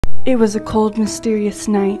It was a cold, mysterious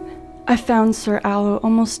night. I found Sir Aloe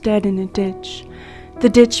almost dead in a ditch. The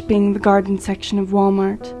ditch being the garden section of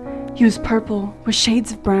Walmart. He was purple, with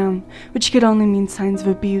shades of brown, which could only mean signs of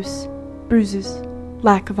abuse, bruises,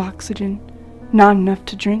 lack of oxygen, not enough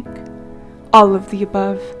to drink. All of the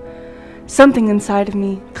above. Something inside of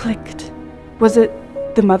me clicked. Was it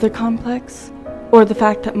the mother complex? Or the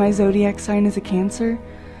fact that my zodiac sign is a Cancer?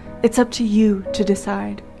 It's up to you to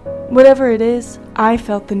decide. Whatever it is, I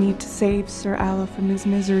felt the need to save Sir Aloe from his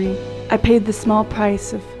misery. I paid the small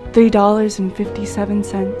price of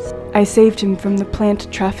 $3.57. I saved him from the plant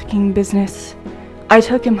trafficking business. I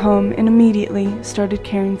took him home and immediately started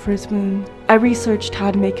caring for his wound. I researched how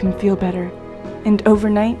to make him feel better. And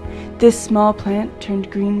overnight, this small plant turned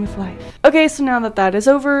green with life. Okay, so now that that is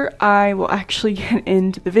over, I will actually get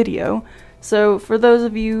into the video. So for those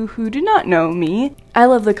of you who do not know me, I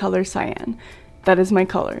love the color cyan. That is my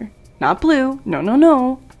color. Not blue,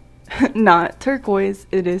 no. Not turquoise,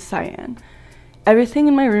 it is cyan. Everything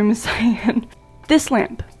in my room is cyan. This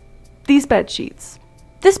lamp, these bed sheets,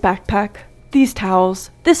 this backpack, these towels,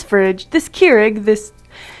 this fridge, this Keurig, this...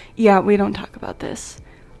 Yeah, we don't talk about this.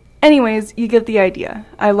 Anyways, you get the idea.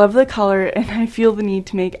 I love the color and I feel the need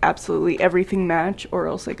to make absolutely everything match or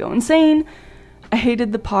else I go insane. I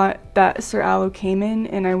hated the pot that Sir Aloe came in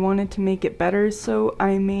and I wanted to make it better, so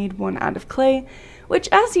I made one out of clay, which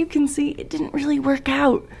as you can see, it didn't really work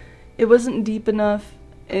out. It wasn't deep enough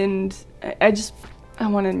and I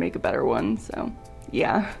wanted to make a better one, so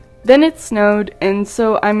yeah. Then it snowed and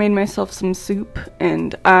so I made myself some soup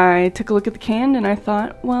and I took a look at the can and I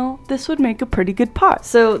thought, well, this would make a pretty good pot.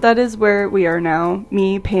 So that is where we are now,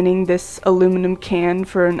 me painting this aluminum can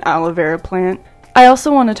for an aloe vera plant. I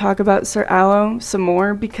also want to talk about Sir Aloe some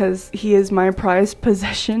more because he is my prized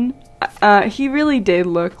possession. He really did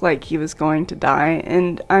look like he was going to die,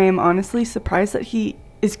 and I am honestly surprised that he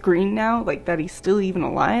is green now, like that he's still even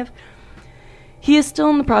alive. He is still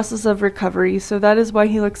in the process of recovery, so that is why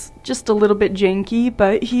he looks just a little bit janky,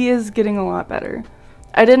 but he is getting a lot better.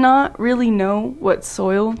 I did not really know what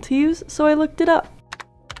soil to use, so I looked it up.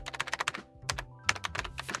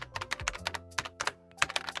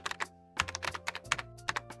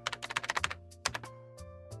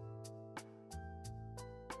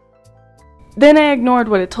 Then I ignored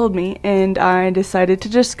what it told me and I decided to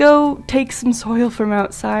just go take some soil from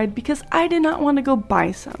outside because I did not want to go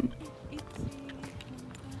buy some.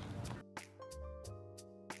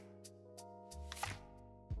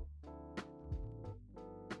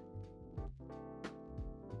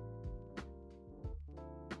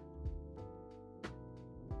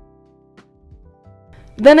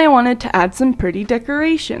 Then I wanted to add some pretty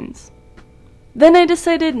decorations. Then I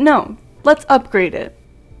decided, no, let's upgrade it.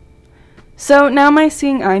 So now my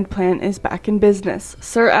seeing-eyed plant is back in business.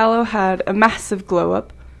 Sir Aloe had a massive glow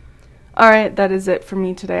up. Alright, that is it for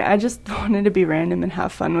me today. I just wanted to be random and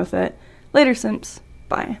have fun with it. Later, simps.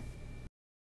 Bye.